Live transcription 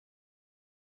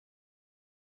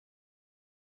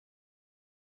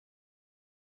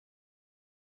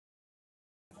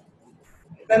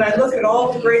then I look at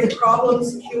all the great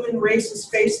problems the human race is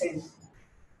facing: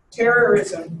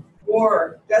 terrorism,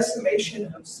 war,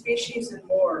 decimation of species, and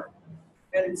more.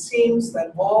 And it seems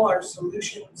that all our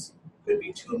solutions could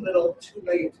be too little, too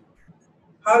late.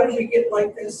 How did we get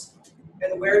like this,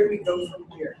 and where do we go from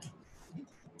here?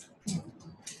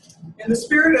 In the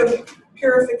spirit of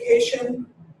purification,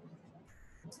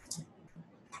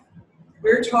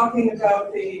 we're talking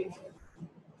about the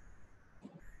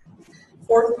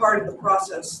fourth part of the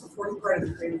process, the fourth part of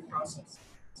the creative process.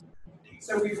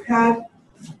 So we've had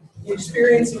the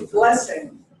experience of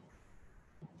blessing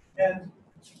and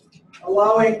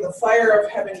allowing the fire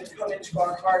of heaven to come into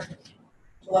our heart,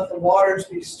 to let the waters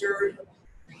be stirred.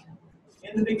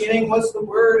 In the beginning was the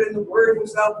Word, and the Word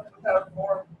was without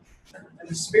form. And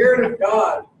the Spirit of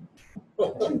God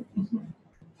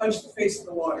touched the face of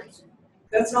the waters.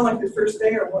 That sound like the first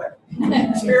day or what?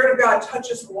 The Spirit of God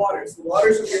touches the waters. The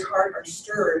waters of your heart are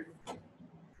stirred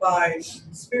by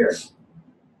the Spirit.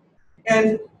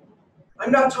 And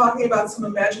I'm not talking about some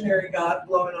imaginary God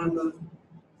blowing on the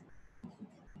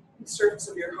surface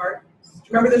of your heart. Do you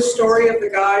remember this story of the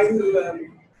guy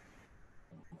who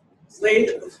laid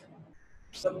at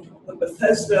the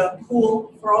Bethesda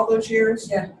pool for all those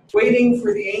years, waiting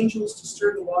for the angels to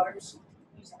stir the waters?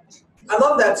 I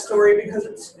love that story because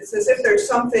it's as if there's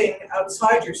something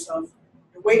outside yourself.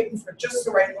 You're waiting for just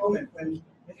the right moment when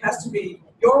it has to be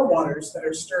your waters that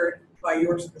are stirred by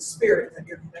the Spirit that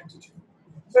you're connected to.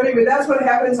 So anyway, that's what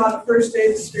happens on the first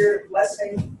day, the Spirit of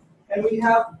blessing. And we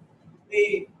have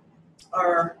the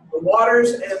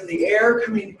waters and the air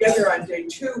coming together on day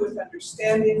 2 with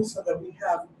understanding, so that we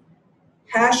have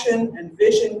passion and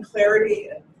vision, clarity,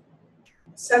 and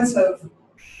a sense of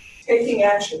taking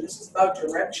action. This is about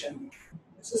direction.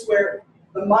 This is where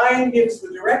the mind gives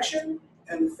the direction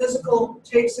and the physical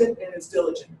takes it and is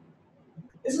diligent.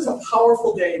 This is a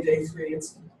powerful day, day 3.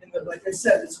 It's like I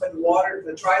said, it's when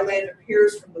the dry land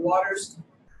appears from the waters.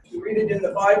 If you read it in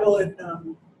the Bible, it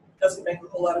doesn't make a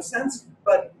whole lot of sense,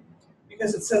 but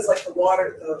because it says like the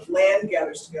land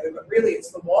gathers together, but really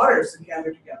it's the waters that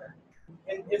gather together.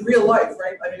 In real life,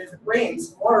 right? I mean, if it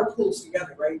rains, water pools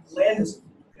together, right? Land isn't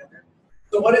pooled together.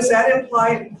 So what does that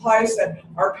imply? It implies that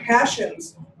our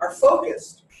passions are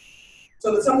focused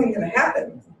so that something can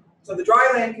happen, so the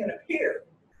dry land can appear.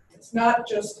 It's not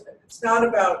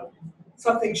about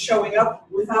something showing up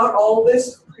without all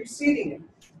this preceding it.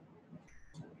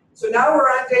 So now we're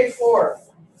on day 4.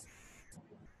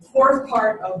 The fourth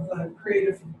part of the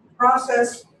creative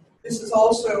process. This is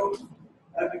also,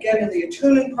 again, in the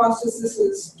attunement process, this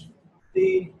is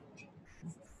the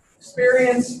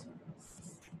experience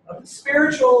of the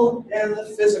spiritual and the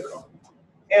physical.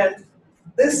 And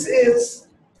this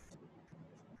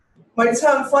might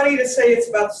sound funny to say it's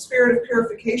about the spirit of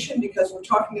purification because we're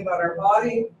talking about our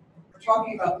body, we're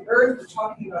talking about the earth, we're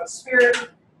talking about spirit.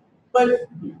 But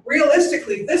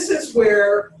realistically, this is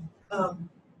where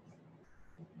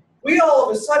we all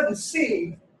of a sudden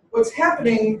see what's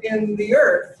happening in the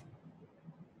earth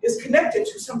is connected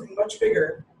to something much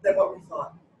bigger than what we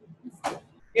thought.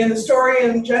 In the story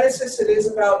in Genesis, it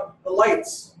is about the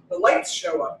lights. The lights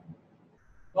show up.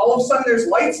 All of a sudden, there's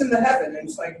lights in the heaven, and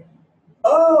it's like,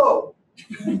 oh,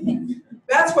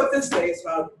 that's what this day is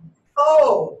about.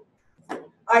 Oh,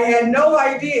 I had no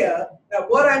idea that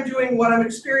what I'm doing, what I'm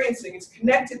experiencing is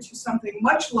connected to something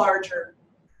much larger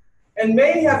and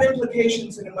may have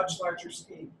implications in a much larger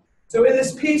scheme. So in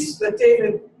this piece that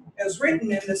David has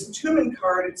written in this attunement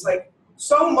card, it's like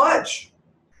so much.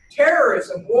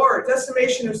 Terrorism, war,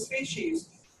 decimation of species.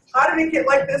 How did it get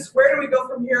like this? Where do we go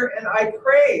from here? And I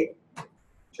pray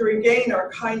to regain our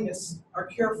kindness, our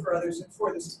care for others, and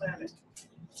for this planet.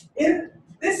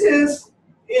 There's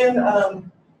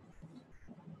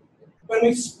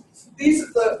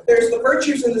the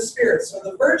virtues in the spirit. So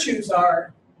the virtues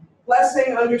are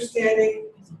blessing, understanding,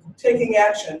 taking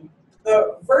action.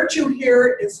 The virtue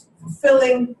here is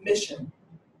fulfilling mission.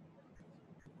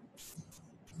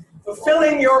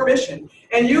 Fulfilling your mission.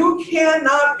 And you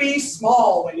cannot be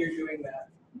small when you're doing that.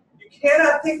 You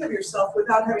cannot think of yourself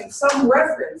without having some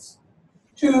reference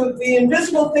to the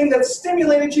invisible thing that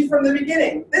stimulated you from the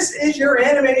beginning. This is your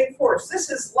animating force. This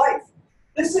is life.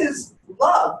 This is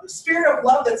love, the spirit of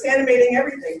love that's animating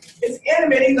everything. It's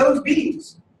animating those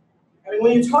beings. I mean,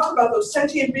 when you talk about those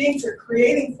sentient beings are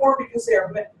creating form because they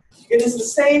are, it is the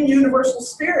same universal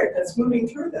spirit that's moving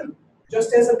through them,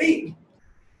 just as a bee.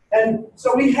 And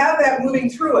so we have that moving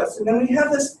through us, and then we have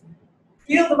this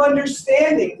field of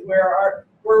understanding where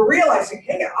we're realizing,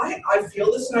 hey, I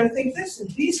feel this and I think this, and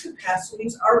these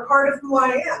capacities are part of who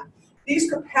I am.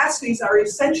 These capacities are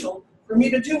essential for me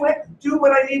to do what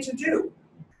I need to do.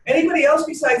 Anybody else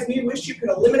besides me wish you could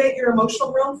eliminate your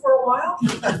emotional realm for a while?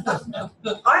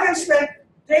 I have spent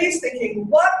days thinking,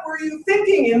 what were you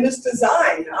thinking in this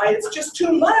design? It's just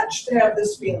too much to have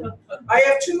this feeling. I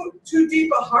have too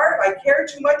deep a heart. I care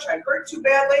too much. I hurt too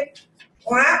badly.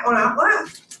 Wah, wah, wah.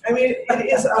 I mean, it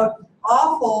is an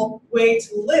awful way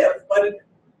to live, but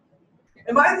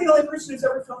am I the only person who's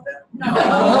ever felt that? No.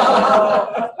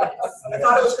 I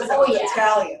thought it was because I was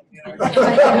Italian. You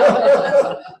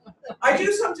know? I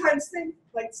do sometimes think,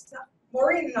 like,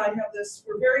 Maureen and I have this,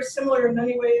 we're very similar in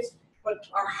many ways, but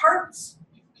our hearts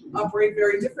operate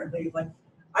very differently. Like,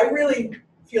 I really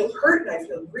feel hurt and I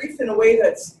feel grief in a way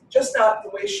that's just not the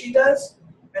way she does.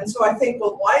 And so I think,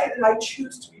 well, why did I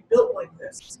choose to be built like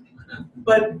this?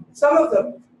 But some of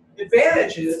the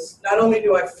advantages, not only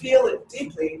do I feel it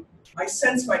deeply, I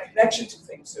sense my connection to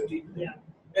things so deeply. Yeah.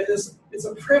 It's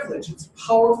a privilege, it's a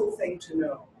powerful thing to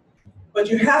know. But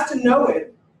you have to know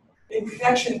it in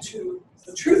connection to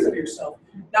the truth of yourself,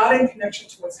 not in connection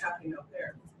to what's happening out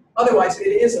there. Otherwise, it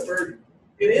is a burden.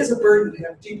 It is a burden to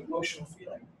have deep emotional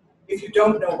feeling if you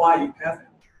don't know why you have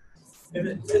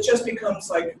it. It just becomes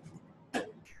like,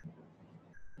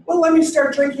 well, let me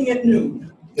start drinking at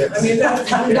noon. Yes. I mean,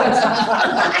 sorry,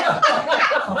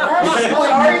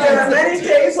 there are many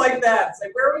days like that. It's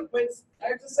like, I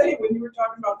have to say, when you were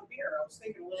talking about the beer, I was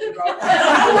thinking a little bit about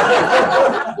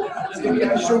so maybe I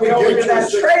should go over to that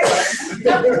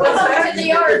trailer. What's that? To the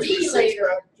RV later.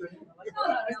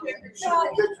 Get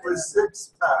you a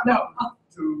six-pack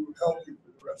to help you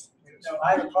with the rest of the No,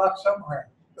 9 o'clock somewhere.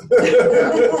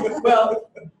 Well,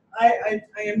 I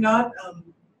am not.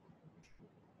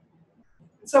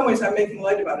 In some ways, I'm making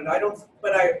light about it.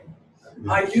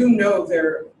 I do know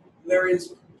there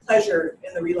is pleasure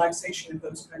in the relaxation of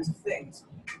those kinds of things.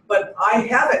 But I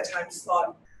have at times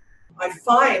thought, I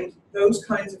find those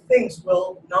kinds of things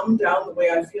will numb down the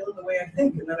way I feel and the way I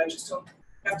think, and then I just don't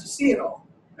have to see it all.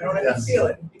 I don't have to feel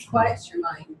it. It quiets your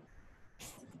mind.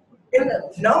 It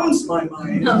numbs my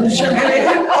mind. And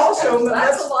it also,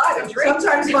 That's a lot of drink.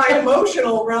 sometimes my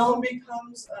emotional realm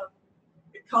becomes,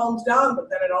 it calms down, but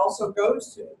then it also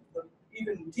goes to the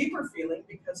even deeper feeling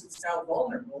because it's now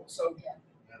vulnerable. So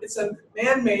it's a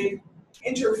man-made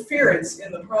interference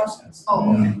in the process.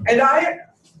 Oh. And I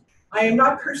am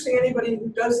not cursing anybody who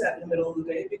does that in the middle of the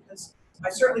day, because I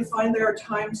certainly find there are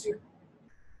times you're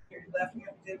laughing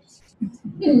at Dibs.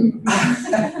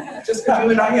 Just because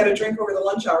you and I had a drink over the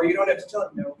lunch hour, you don't have to tell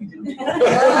it. No, we didn't.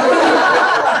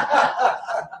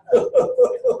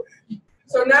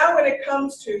 So now when it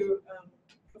comes to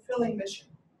fulfilling mission,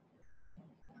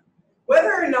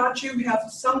 whether or not you have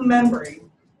some memory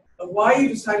of why you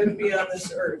decided to be on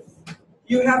this earth,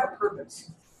 you have a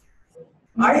purpose.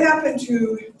 I happen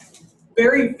to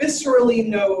very viscerally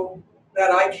know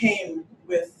that I came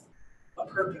with a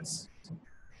purpose.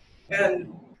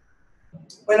 And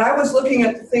when I was looking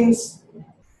at the things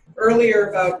earlier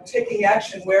about taking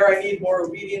action, where I need more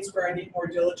obedience, where I need more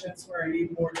diligence, where I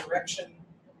need more direction,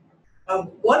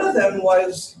 one of them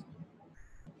was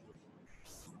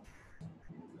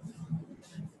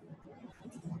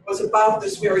about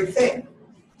this very thing.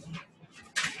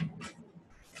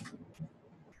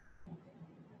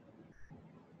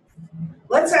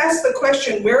 Let's ask the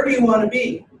question, where do you want to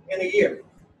be in a year?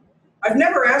 I've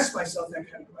never asked myself that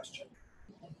kind of question,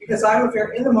 because I'm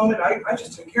in the moment, I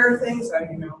just take care of things,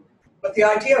 but the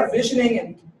idea of visioning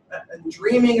and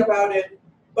dreaming about it,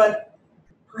 but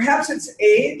perhaps it's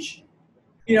age,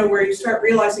 where you start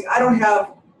realizing I don't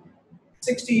have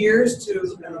 60 years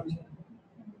to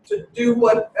do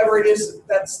whatever it is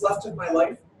that's left of my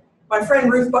life. My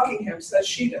friend Ruth Buckingham says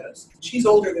she does. She's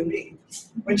older than me.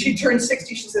 When she turned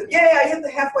 60, she said, "Yay, I hit the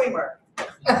halfway mark."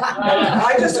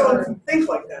 I just don't think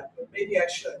like that, but maybe I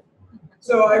should.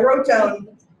 So I wrote down,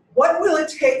 what will it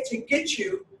take to get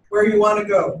you where you want to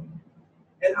go?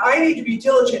 And I need to be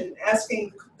diligent in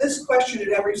asking this question at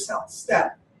every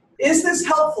step. Is this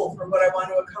helpful for what I want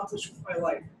to accomplish with my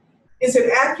life? Is it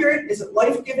accurate? Is it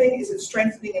life-giving? Is it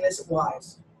strengthening? And is it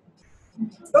wise?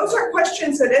 Those are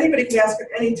questions that anybody can ask at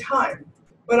any time.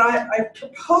 But I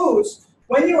propose,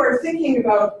 when you are thinking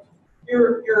about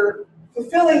your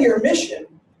fulfilling your mission,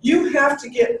 you have to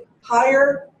get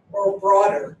higher or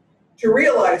broader to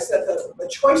realize that the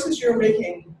choices you're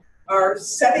making are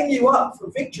setting you up for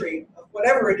victory of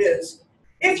whatever it is,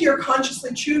 if you're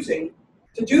consciously choosing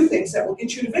to do things that will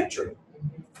get you to victory.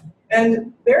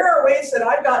 And there are ways that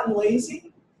I've gotten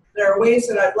lazy. There are ways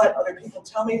that I've let other people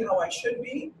tell me how I should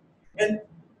be. And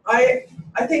I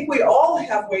think we all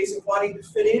have ways of wanting to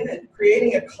fit in and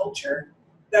creating a culture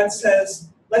that says,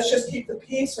 let's just keep the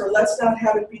peace, or let's not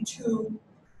have it be too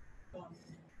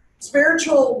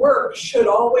spiritual work should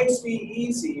always be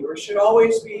easy, or should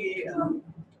always be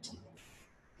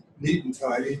Neat and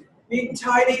tidy. neat and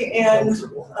tidy, and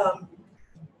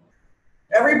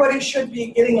everybody should be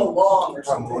getting along or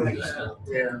something like that.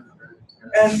 Yeah.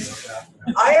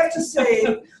 And I have to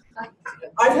say,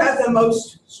 I've had the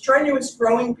most strenuous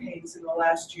growing pains in the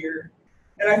last year,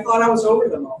 and I thought I was over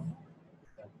them all.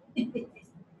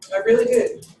 I really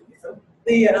did.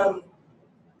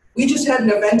 We just had an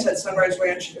event at Sunrise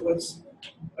Ranch. It was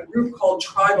a group called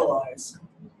Tribalize,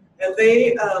 and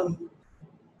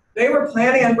they were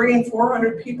planning on bringing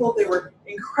 400 people. They were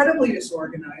incredibly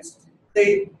disorganized.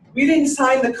 We didn't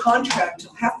sign the contract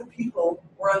till half the people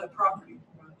were on the property.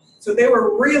 So they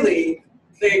were really,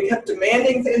 they kept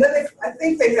demanding, and then I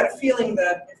think they had a feeling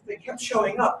that if they kept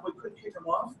showing up, we couldn't kick them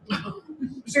off.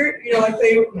 So, you know, like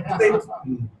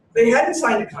they hadn't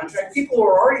signed a contract. People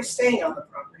were already staying on the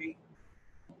property,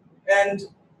 and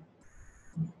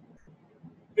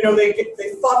you know, they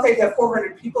thought they'd have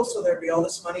 400 people, so there'd be all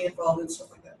this money involved and stuff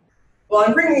like that. Well,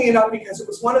 I'm bringing it up because it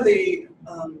was one of the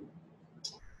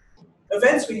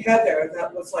events we had there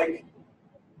that was like,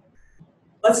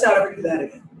 let's not ever do that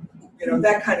again. You know,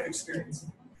 that kind of experience.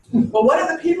 Well, one of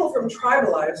the people from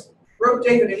Tribalize wrote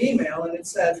David an email, and it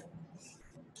said,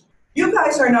 you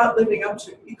guys are not living up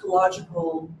to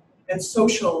ecological and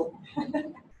social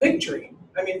victory.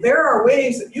 I mean, there are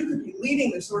ways that you could be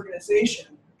leading this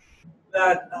organization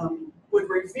that would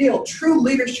reveal true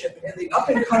leadership in the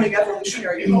up-and-coming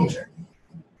evolutionary culture.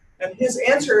 And his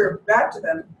answer back to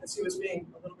them, as he was being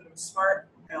a little bit of a smart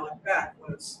aleck back,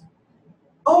 was,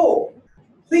 oh,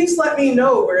 please let me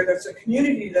know where there's a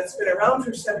community that's been around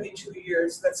for 72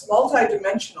 years, that's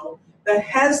multidimensional, that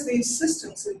has these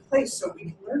systems in place so we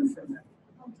can learn from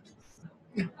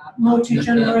them.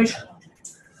 Multi-generational.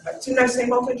 Didn't I say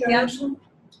multi-generational?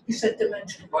 You said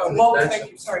dimensional.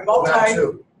 Thank you, sorry, multi. That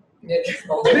too. It is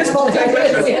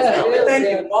multi-generational. Yeah.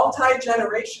 Thank you,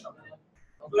 multi-generational.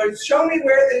 Like, show me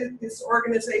where this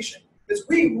organization, because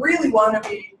we really want to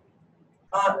be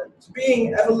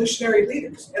being evolutionary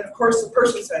leaders. And of course, the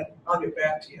person said, I'll get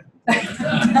back to you.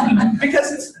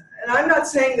 Because it's, and I'm not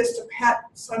saying this to pat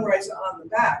Sunrise on the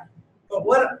back, but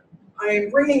what I am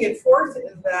bringing it forth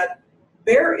is that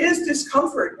there is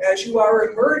discomfort as you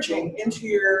are emerging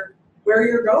into where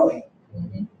you're going.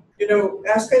 Mm-hmm. You know,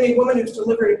 ask any woman who's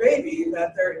delivered a baby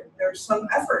that there's some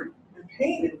effort and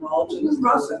pain involved in the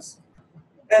process.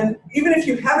 And even if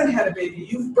you haven't had a baby,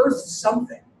 you've birthed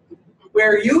something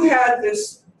where you had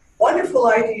this wonderful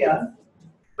idea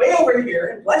way over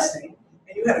here in blessing,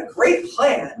 and you had a great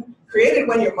plan created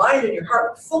when your mind and your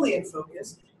heart were fully in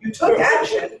focus. You took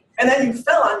action, and then you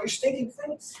fell on your stinking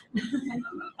face.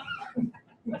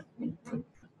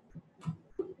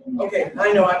 Okay,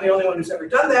 I know I'm the only one who's ever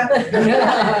done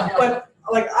that, but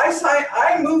like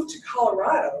I moved to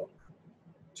Colorado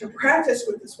to practice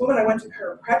with this woman I went to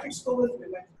chiropractic school with.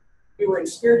 We were in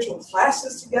spiritual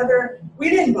classes together. We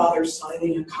didn't bother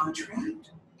signing a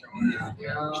contract.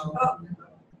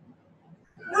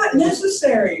 Not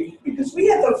necessary, because we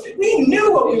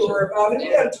knew what we were about, and we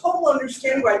had a total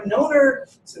understanding. I'd known her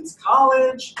since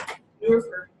college, knew her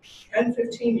for 10,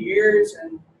 15 years,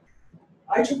 and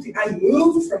I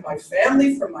moved from my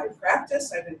family, from my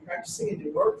practice. I've been practicing in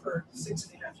New York for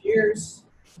 6.5 years.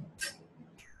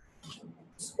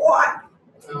 Squat.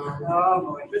 Oh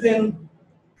boy. Within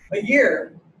a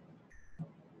year, it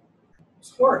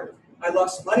was horrid. I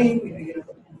lost money. You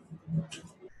know,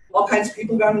 all kinds of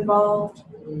people got involved.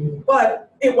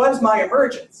 But it was my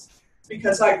emergence,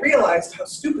 because I realized how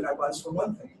stupid I was, for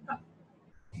one thing.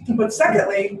 But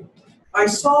secondly, I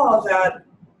saw that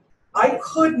I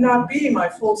could not be my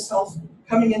full self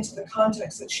coming into the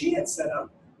context that she had set up.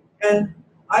 And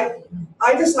I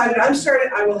decided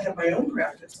I will have my own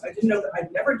practice. I didn't know that.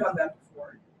 I'd never done that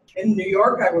before. In New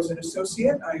York, I was an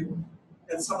associate. I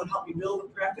had someone help me build the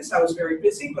practice. I was very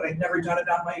busy, but I'd never done it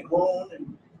on my own.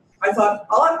 And I thought,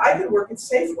 I could work at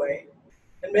Safeway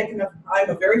and make enough. I'm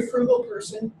a very frugal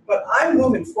person, but I'm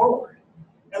moving forward.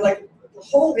 And like the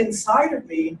whole inside of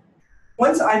me,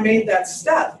 once I made that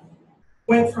step,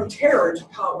 went from terror to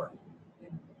power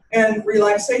and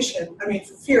relaxation. I mean,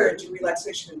 from fear into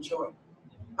relaxation and joy.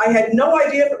 I had no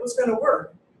idea if it was going to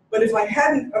work, but if I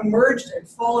hadn't emerged and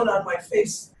fallen on my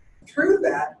face through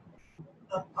that,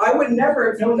 I would never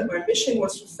have known that my mission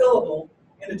was fulfillable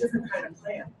in a different kind of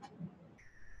plan.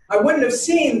 I wouldn't have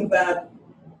seen that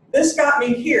this got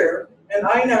me here, and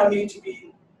I now need to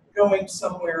be going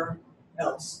somewhere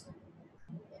else.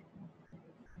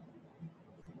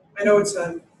 I know it's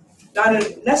not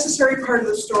a necessary part of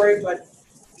the story, but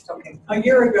okay. A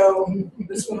year ago,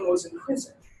 this woman was in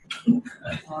prison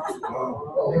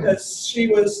because she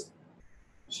was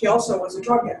she also was a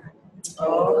drug addict.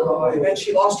 Oh, And then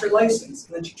she lost her license,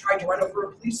 and then she tried to run over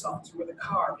a police officer with a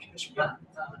car.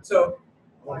 So,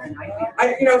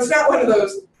 it's not one of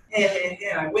those,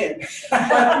 I win. But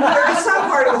there is some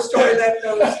part of the story that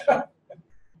goes,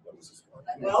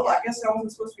 well, I guess I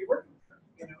wasn't supposed to be working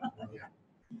with her,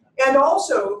 And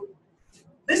also,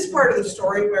 this part of the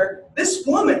story where this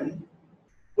woman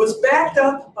was backed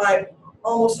up by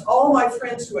almost all my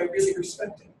friends who I really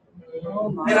respected.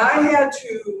 And I had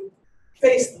to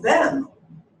face them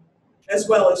as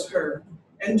well as her,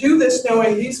 and do this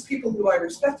knowing these people who I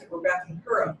respected were backing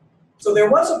her up. So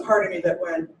there was a part of me that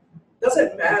went,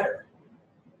 doesn't matter.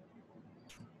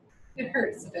 It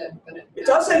hurts a bit, but It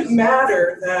doesn't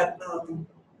matter that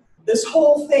this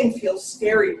whole thing feels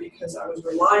scary because I was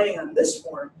relying on this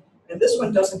form, and this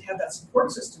one doesn't have that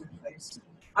support system in place.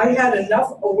 I had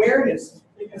enough awareness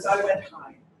because I went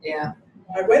high. Yeah.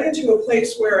 I went into a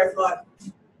place where I thought,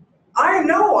 I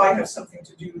know I have something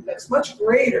to do that's much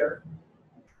greater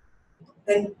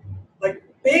than, like,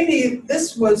 maybe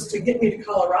this was to get me to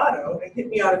Colorado and get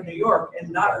me out of New York and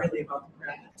not really about the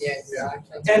practice. Yeah,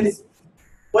 exactly. And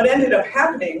what ended up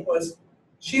happening was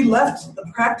she left the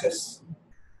practice.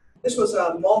 This was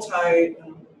a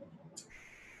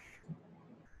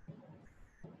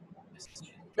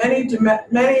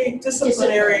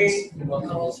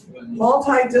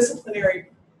multidisciplinary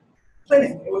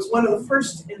clinic. It was one of the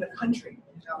first in the country.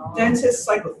 Dentists,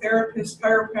 psychotherapists,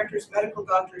 chiropractors, medical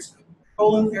doctors,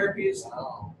 colon therapies,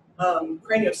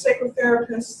 craniosacral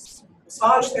therapists,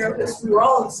 massage therapists. We were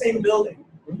all in the same building.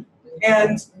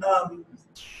 And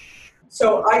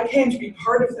so I came to be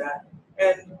part of that.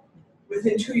 And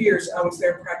within 2 years, I was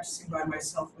there practicing by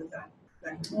myself with that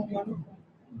group.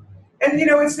 And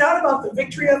it's not about the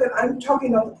victory of it. I'm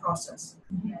talking about the process.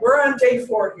 We're on day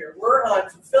 4 here. We're on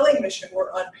fulfilling mission.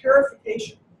 We're on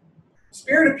purification.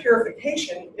 Spirit of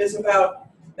purification is about,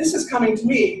 this is coming to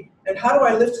me, and how do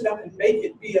I lift it up and make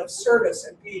it be of service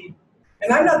and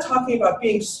I'm not talking about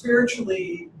being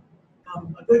spiritually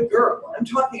a good girl. I'm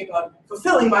talking about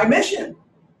fulfilling my mission,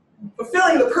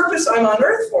 fulfilling the purpose I'm on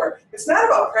earth for. It's not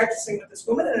about practicing with this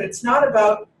woman, and it's not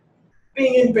about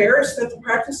being embarrassed that the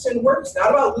practice didn't work. It's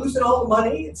not about losing all the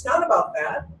money. It's not about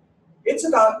that. It's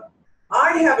about,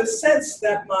 I have a sense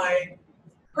that my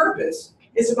purpose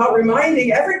is about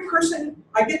reminding every person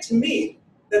I get to meet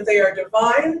that they are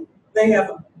divine, they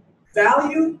have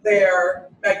value, they are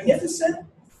magnificent.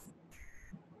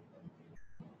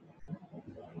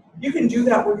 You can do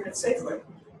that working at Safeway.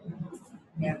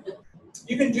 Yeah.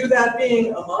 You can do that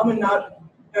being a mom and not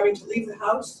having to leave the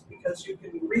house because you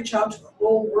can reach out to the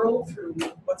whole world through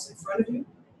what's in front of you.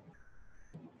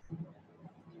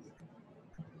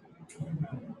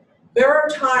 There are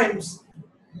times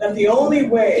that the only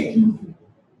way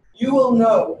you will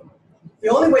know, the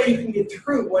only way you can get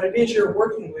through what it is you're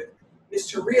working with is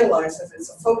to realize that it's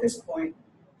a focus point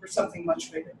for something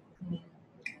much bigger.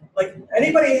 Like,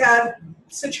 anybody had a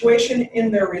situation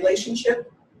in their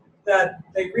relationship that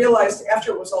they realized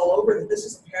after it was all over that this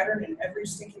is a pattern in every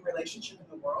stinking relationship in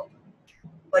the world?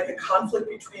 Like a conflict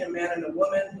between a man and a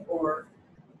woman, or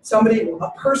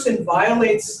a person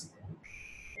violates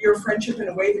your friendship in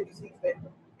a way that you think that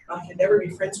I can never be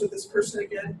friends with this person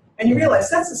again. And you realize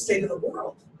that's the state of the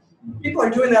world. People are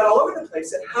doing that all over the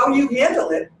place, and how you handle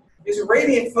it is a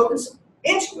radiant focus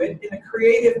into it in a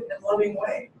creative and loving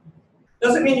way.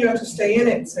 Doesn't mean you have to stay in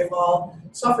it and say, well, I'll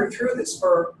suffer through this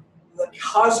for the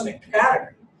cosmic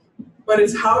pattern. But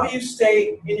it's how do you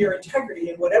stay in your integrity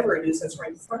in whatever it is that's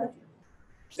right in front of you.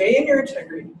 Stay in your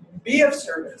integrity, be of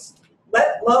service,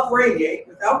 let love radiate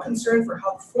without concern for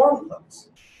how the form looks.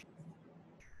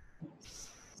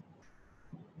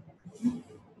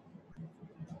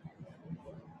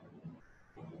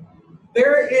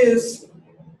 There is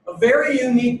a very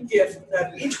unique gift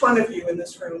that each one of you in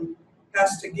this room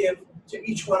has to give to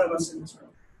each one of us in this room.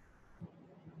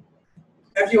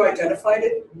 Have you identified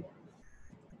it?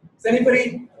 Is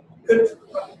anybody good?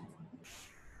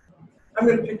 I'm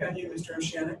going to pick on you, Mr.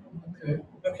 Oceanic.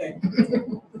 Okay.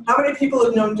 How many people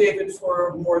have known David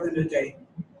for more than a day?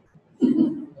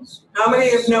 How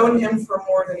many have known him for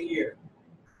more than a year?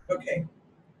 Okay.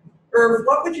 Irv,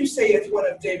 what would you say is one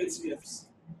of David's gifts?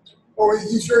 Oh,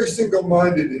 he's very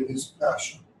single-minded in his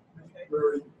passion. Okay.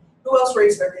 Very. Who else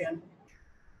raised their hand?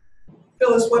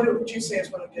 Phyllis, what would you say is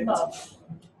one of David's? Love.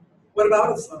 What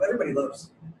about his love? Everybody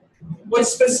loves.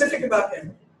 What's specific about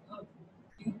him?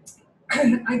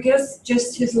 I guess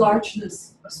just his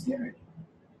largeness of spirit.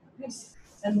 Yes.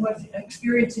 And what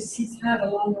experiences he's had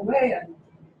along the way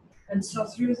and saw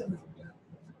through them.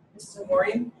 So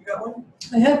Maureen, you got one?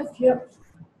 I have, yep.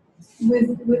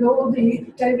 with all the,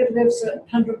 David lives at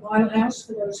 100 Mile House,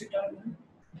 for those who don't know.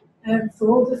 And for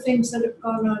all the things that have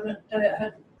gone on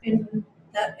in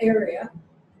that area,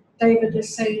 David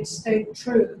has stayed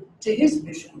true to his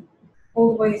vision all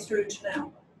the way through to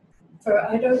now. For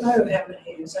I don't know how many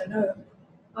years. I know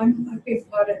I've been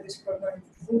part of this program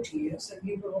for 40 years, and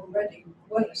you were already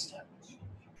well established.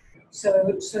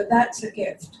 So that's a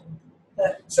gift.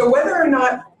 So whether or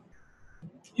not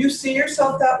you see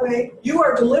yourself that way, you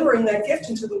are delivering that gift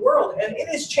into the world, and it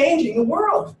is changing the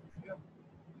world.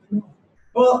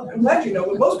 Well, I'm glad you know,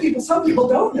 but some people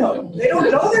don't know. They don't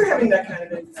know they're having that kind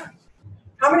of impact.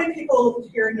 How many people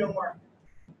here know Mark?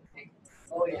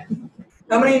 Oh, yeah.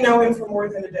 How many know him for more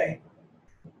than a day?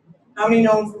 How many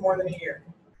know him for more than a year?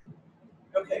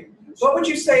 Okay. What would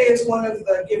you say is one of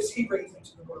the gifts he brings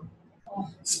into the world?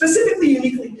 Specifically,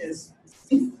 uniquely his.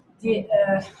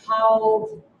 How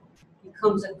he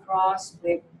comes across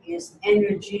with his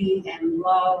energy and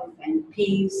love and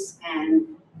peace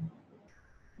and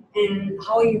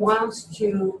how he wants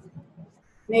to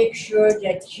make sure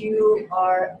that you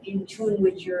are in tune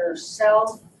with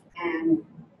yourself and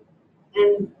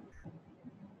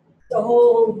the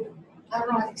whole, I don't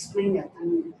know how to explain that.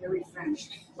 I'm very French.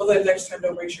 Well, then next time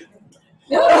don't raise your hand.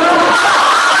 No,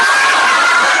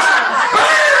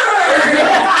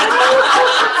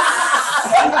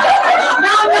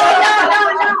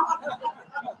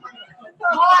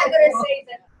 I'm gonna say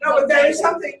that. No, but there is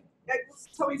something.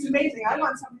 So he's amazing. I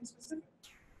want something specific.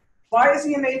 Why is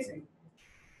he amazing?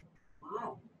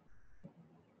 Wow.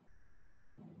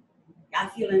 I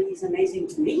feel like he's amazing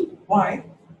to me. Why?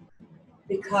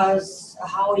 Because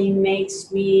how he makes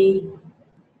me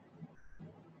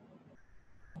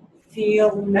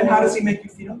feel. And how does he make you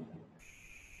feel?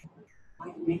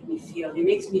 How he make me feel? He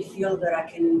makes me feel that I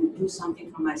can do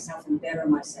something for myself and better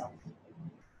myself.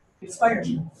 He inspires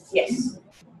you. Yes.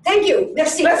 Thank you.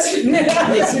 Merci. Oh,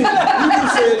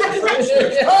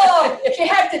 she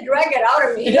had to drag it out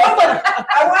of me. No, but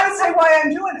I want to say why I'm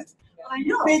doing it. I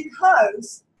know.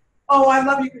 Because, I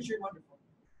love you because you're wonderful.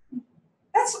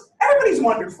 Everybody's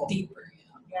wonderful. Deeper.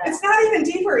 Yeah. It's not even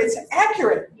deeper, it's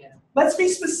accurate. Yeah. Let's be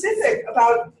specific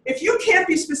about, if you can't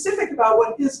be specific about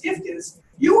what his gift is,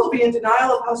 you will be in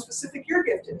denial of how specific your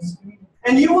gift is.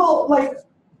 And you will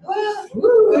you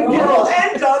will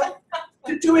end up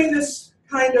doing this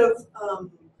kind of,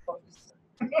 what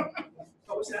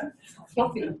was that?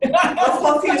 Fluffy. Well,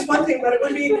 fluffy is one thing, but it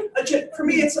would be, for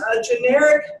me, it's a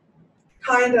generic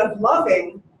kind of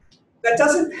loving that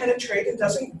doesn't penetrate and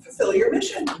doesn't fulfill your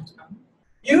mission.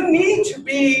 You need to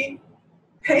be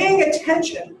paying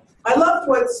attention. I loved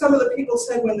what some of the people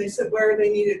said when they said where they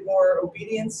needed more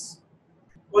obedience,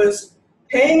 was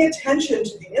paying attention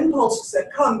to the impulses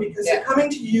that come because they're coming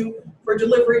to you for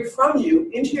delivery from you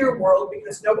into your world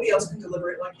because nobody else can deliver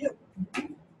it like you.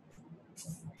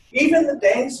 Even the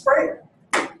dang sprayer.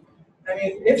 I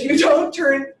mean, if you don't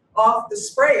turn off the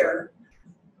sprayer,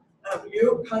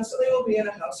 you constantly will be in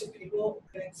a house of people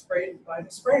getting sprayed by the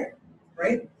sprayer,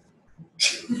 right?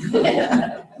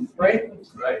 Right?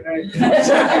 right.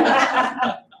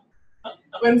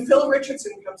 When Phil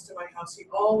Richardson comes to my house, he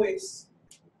always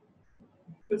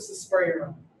puts the sprayer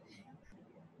on.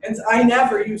 And I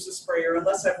never use the sprayer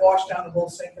unless I've washed down the whole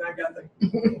sink and I've got the...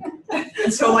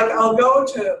 And so I'll go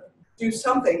to do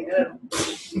something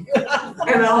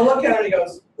and I'll look at it and he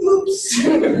goes, oops.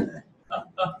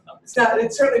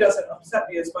 It certainly doesn't upset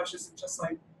me as much as it's just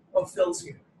Phil's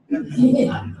here.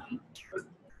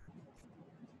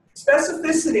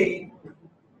 Specificity.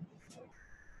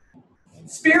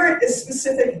 Spirit is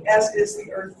specific as is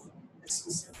the earth is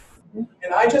specific.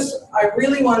 And I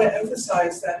really want to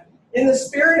emphasize that in the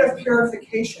spirit of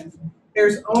purification,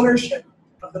 there's ownership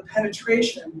of the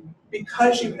penetration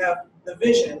because you have the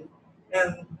vision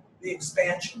and the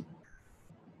expansion.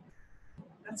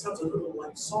 That sounds a little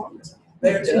like song, doesn't it?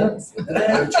 There's the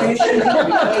penetration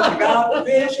because you got the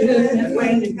vision, and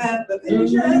when you have the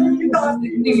vision, you got the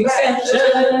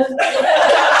expansion.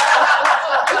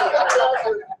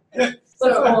 Let's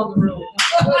go on the road.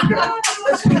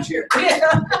 Let's be cheer.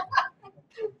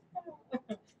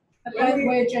 By the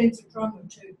way, Jane's a drummer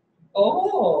too.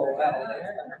 Oh, wow.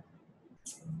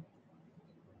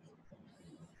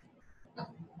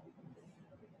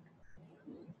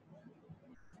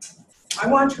 I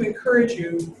want to encourage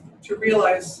you to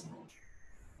realize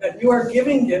that you are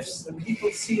giving gifts that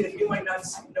people see that you might not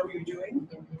know you're doing.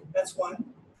 That's one.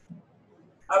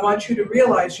 I want you to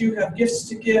realize you have gifts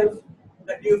to give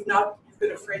that you have not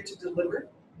been afraid to deliver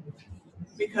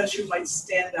because you might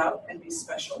stand out and be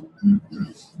special.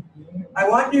 I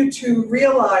want you to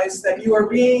realize that you are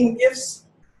being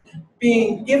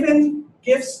given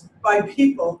gifts by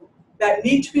people that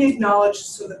need to be acknowledged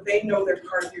so that they know they're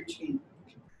part of your team.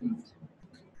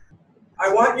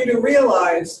 I want you to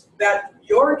realize that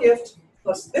your gift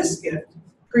plus this gift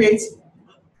creates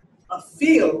a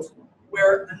field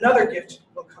where another gift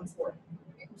will come forth.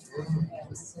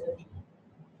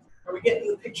 Are we getting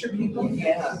the picture, people?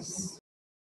 Yes.